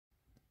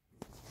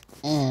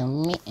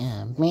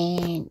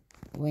Man,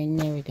 we're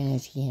never gonna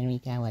see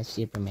Henry Cavill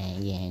Superman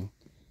again.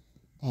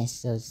 That's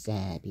so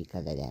sad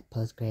because of that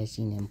post-credit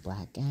scene in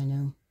Black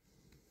Adam.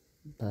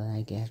 But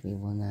I guess we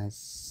will not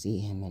see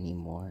him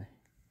anymore.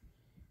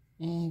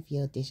 And I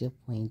feel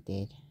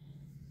disappointed.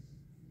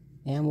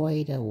 And I'm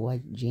worried of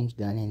what James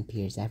Gunn and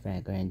Pierce Safran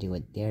are gonna do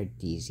with their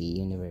DC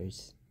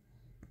universe.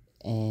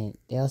 And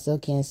they also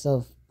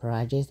canceled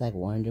projects like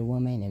Wonder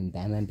Woman and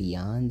Batman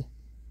Beyond,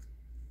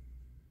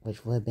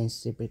 which would have been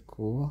super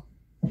cool.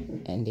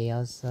 And they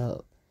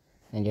also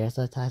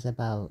talks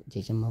about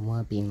Jason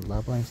Momoa being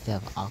Lobo instead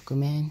of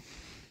Aquaman.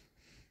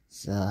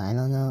 So I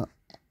don't know.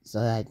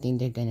 So I think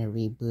they're gonna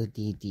reboot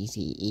the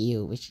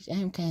DCEU, which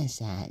I'm kind of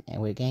sad.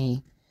 And we're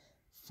getting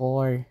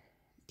 4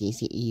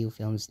 DCEU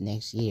films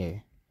next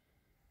year.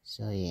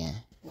 So yeah,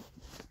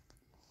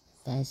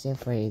 that's it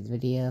for this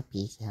video.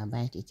 Peace out.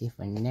 Bye. See you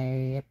for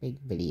another epic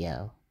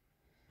video.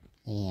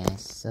 And yeah,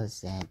 it's so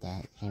sad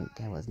that Henry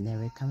Cavill was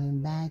never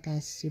coming back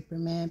as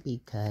Superman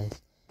because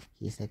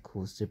he's a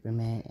cool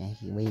Superman,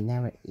 and we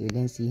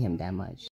didn't see him that much.